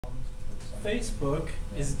Facebook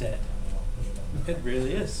is dead. It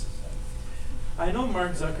really is. I know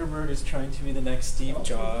Mark Zuckerberg is trying to be the next Steve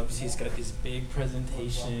Jobs. He's got these big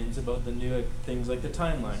presentations about the new things like the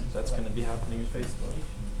timeline. That's going to be happening in Facebook.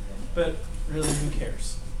 But really, who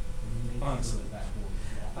cares? Honestly.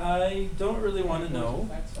 I don't really want to know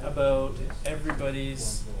about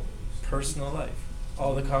everybody's personal life.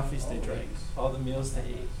 All the coffees they drank, all the meals they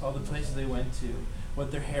ate, all the places they went to,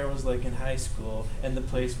 what their hair was like in high school, and the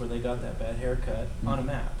place where they got that bad haircut on a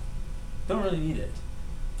map. Don't really need it.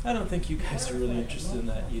 I don't think you guys are really interested in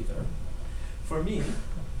that either. For me,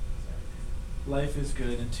 life is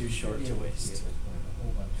good and too short to waste.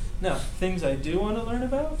 Now, things I do want to learn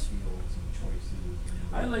about,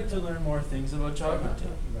 I like to learn more things about job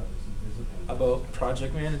hunting, about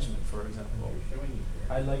project management, for example.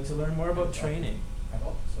 I like to learn more about training.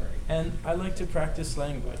 And I like to practice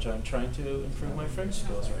language. I'm trying to improve my French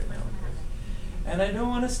skills right now. And I don't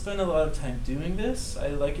want to spend a lot of time doing this. I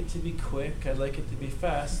like it to be quick. I like it to be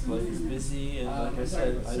fast. Life is busy, and like I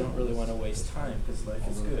said, I don't really want to waste time because life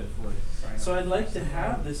is good. So I'd like to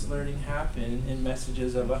have this learning happen in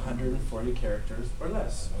messages of 140 characters or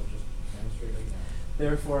less.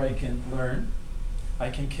 Therefore, I can learn, I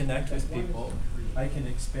can connect with people, I can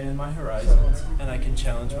expand my horizons, and I can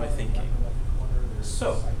challenge my thinking.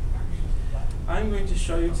 So, I'm going to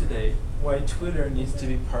show you today why Twitter needs to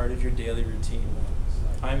be part of your daily routine.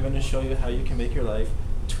 I'm going to show you how you can make your life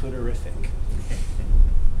Twitterific.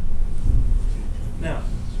 Now,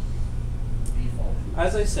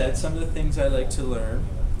 as I said, some of the things I like to learn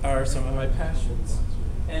are some of my passions.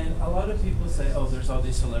 And a lot of people say, oh, there's all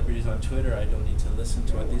these celebrities on Twitter, I don't need to listen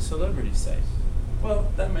to what these celebrities say.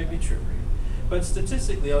 Well, that might be true. But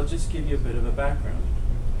statistically, I'll just give you a bit of a background.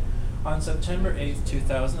 On September 8th,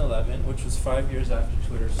 2011, which was 5 years after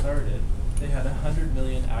Twitter started, they had 100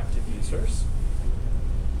 million active users.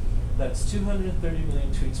 That's 230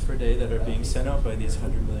 million tweets per day that are being sent out by these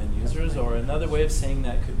 100 million users, or another way of saying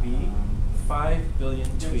that could be 5 billion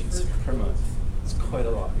tweets per month. It's quite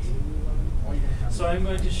a lot. So I'm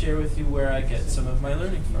going to share with you where I get some of my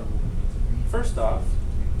learning from. First off,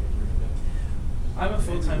 I'm a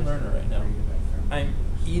full-time learner right now. I'm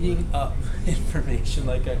eating up information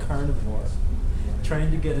like a carnivore,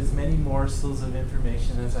 trying to get as many morsels of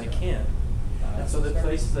information as I can. And so the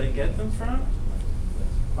places I get them from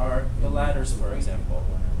are the ladders, for example.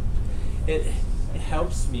 It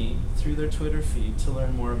helps me, through their Twitter feed, to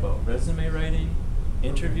learn more about resume writing,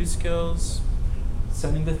 interview skills,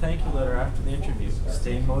 sending the thank you letter after the interview,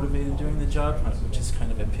 staying motivated during the job hunt, which is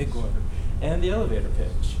kind of a big one, and the elevator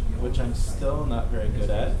pitch, which I'm still not very good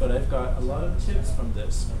at, but I've got a lot of tips from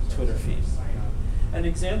this Twitter feed. An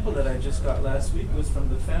example that I just got last week was from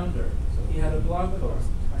the founder. He had a blog post,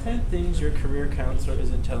 10 things your career counselor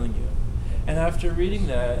isn't telling you. And after reading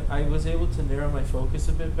that, I was able to narrow my focus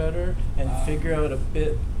a bit better and figure out a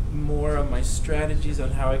bit more of my strategies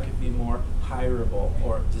on how I could be more hireable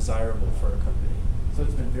or desirable for a company. So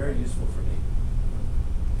it's been very useful for me.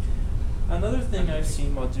 Another thing I've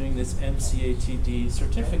seen while doing this MCATD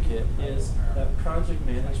certificate is that project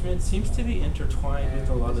management seems to be intertwined with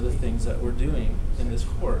a lot of the things that we're doing in this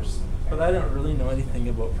course. But I don't really know anything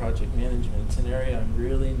about project management. It's an area I'm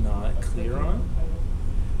really not clear on.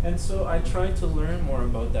 And so I try to learn more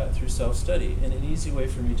about that through self-study. And an easy way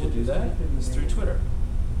for me to do that is through Twitter.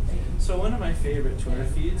 So one of my favorite Twitter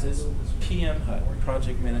feeds is PM Hut,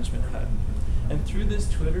 Project Management Hut. And through this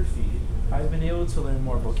Twitter feed, I've been able to learn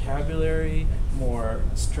more vocabulary, more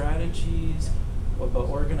strategies, about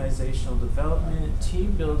organizational development,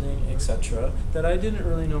 team building, etc., that I didn't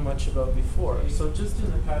really know much about before. So just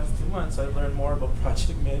in the past 2 months, I've learned more about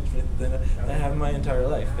project management than I have my entire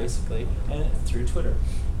life, basically, and through Twitter.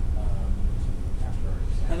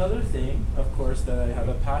 Another thing, of course, that I have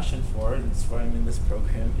a passion for, and that's why I'm in this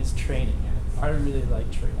program, is training. I really like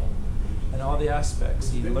training. And all the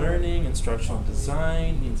aspects, e-learning, instructional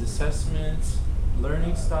design, needs assessments,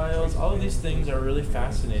 learning styles, all of these things are really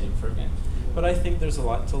fascinating for me. But I think there's a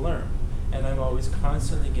lot to learn, and I'm always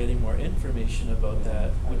constantly getting more information about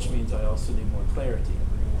that, which means I also need more clarity.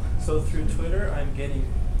 So through Twitter, I'm getting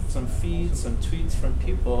some feeds, some tweets from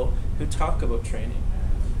people who talk about training.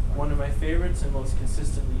 One of my favorites and most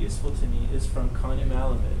consistently useful to me is from Connie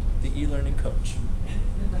Malamed, the e-learning coach.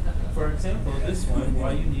 For example, this one,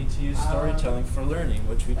 why you need to use storytelling for learning,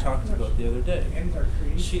 which we talked about the other day.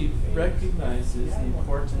 She recognizes the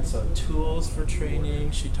importance of tools for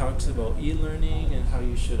training. She talks about e-learning and how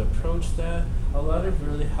you should approach that. A lot of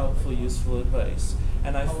really helpful, useful advice.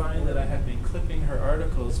 And I find that I have been clipping her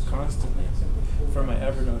articles constantly for my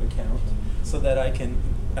Evernote account so that I can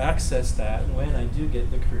access that when I do get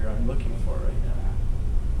the career I'm looking for right now.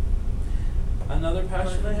 Another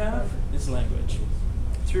passion I have is language.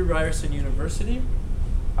 Through Ryerson University,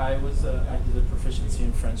 I did a proficiency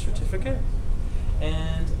in French certificate,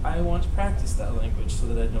 and I want to practice that language so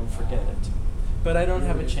that I don't forget it. But I don't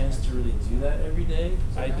have a chance to really do that every day.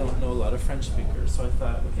 I don't know a lot of French speakers, so I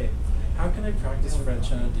thought, okay, how can I practice French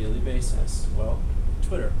on a daily basis? Well,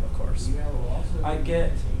 Twitter, of course. I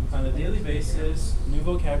get, on a daily basis, new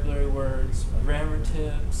vocabulary words, grammar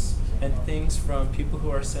tips, and things from people who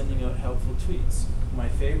are sending out helpful tweets. My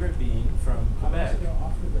favorite being from Quebec,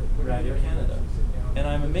 Radio Canada. And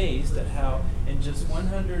I'm amazed at how, in just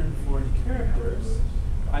 140 characters,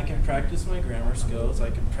 I can practice my grammar skills, I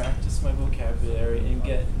can practice my vocabulary, and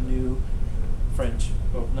get new French,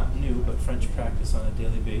 well, not new, but French practice on a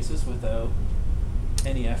daily basis without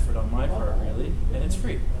any effort on my part, really. And it's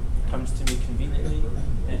free. It comes to me conveniently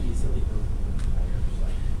and easily.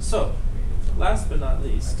 So, last but not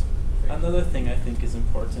least, another thing I think is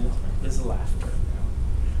important is laughter.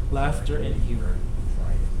 Laughter and humor.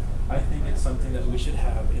 I think it's something that we should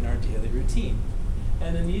have in our daily routine.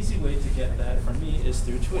 And an easy way to get that from me is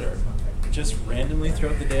through Twitter. Just randomly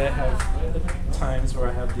throughout the day I have times where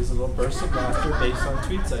I have these little bursts of laughter based on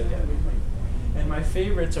tweets I get. And my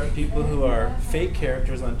favorites are people who are fake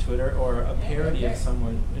characters on Twitter or a parody of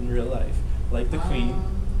someone in real life, like the Queen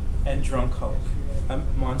and Drunk Hulk, a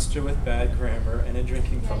monster with bad grammar and a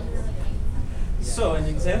drinking problem. So an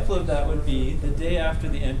example of that would be the day after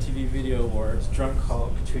the MTV Video Awards, Drunk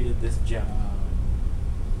Hulk tweeted this gem.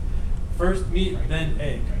 First meat, then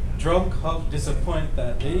egg. Drunk Hulk disappointed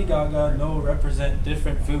that Lady Gaga no represent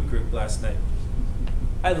different food group last night.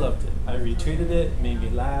 I loved it. I retweeted it, made me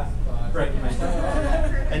laugh, brightened my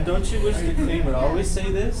day. And don't you wish the Queen would always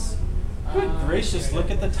say this? Good gracious,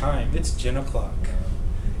 look at the time. It's gin o'clock.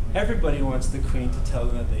 Everybody wants the Queen to tell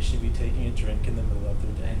them that they should be taking a drink in the middle of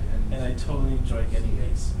their day. And I totally enjoy getting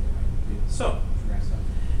these. So,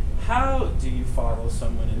 how do you follow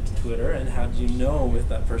someone into Twitter, and how do you know if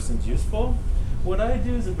that person's useful? What I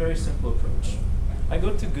do is a very simple approach. I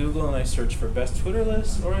go to Google and I search for best Twitter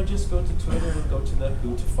lists, or I just go to Twitter and go to the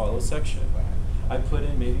who to follow section. I put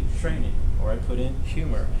in maybe training, or I put in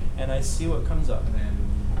humor, and I see what comes up.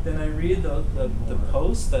 Then I read the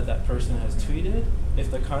post that that person has tweeted. If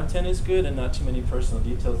the content is good and not too many personal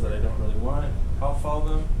details that I don't really want, I'll follow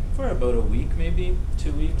them for about a week, maybe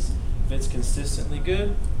 2 weeks. If it's consistently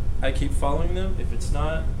good, I keep following them. If it's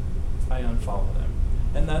not, I unfollow them.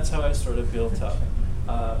 And that's how I sort of built up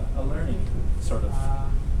a learning sort of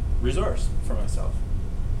resource for myself.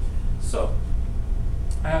 So,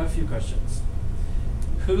 I have a few questions.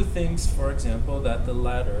 Who thinks, for example, that the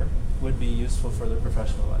latter would be useful for their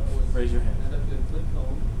professional life? Raise your hand.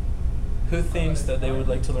 Who thinks that they would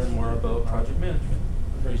like to learn more about project management?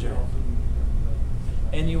 Raise your hand.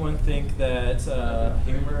 Anyone think that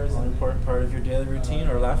humor is an important part of your daily routine,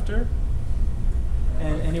 or laughter?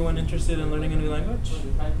 And anyone interested in learning a new language?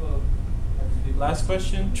 Last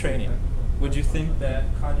question, training. Would you think that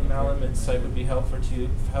Connie Malamit's site would be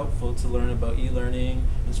helpful to learn about e-learning,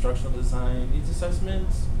 instructional design, needs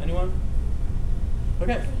assessments? Anyone?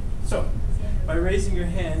 Okay, so by raising your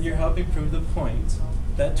hand, you're helping prove the point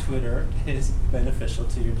that Twitter is beneficial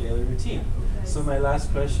to your daily routine. So my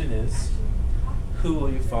last question is, who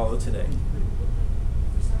will you follow today?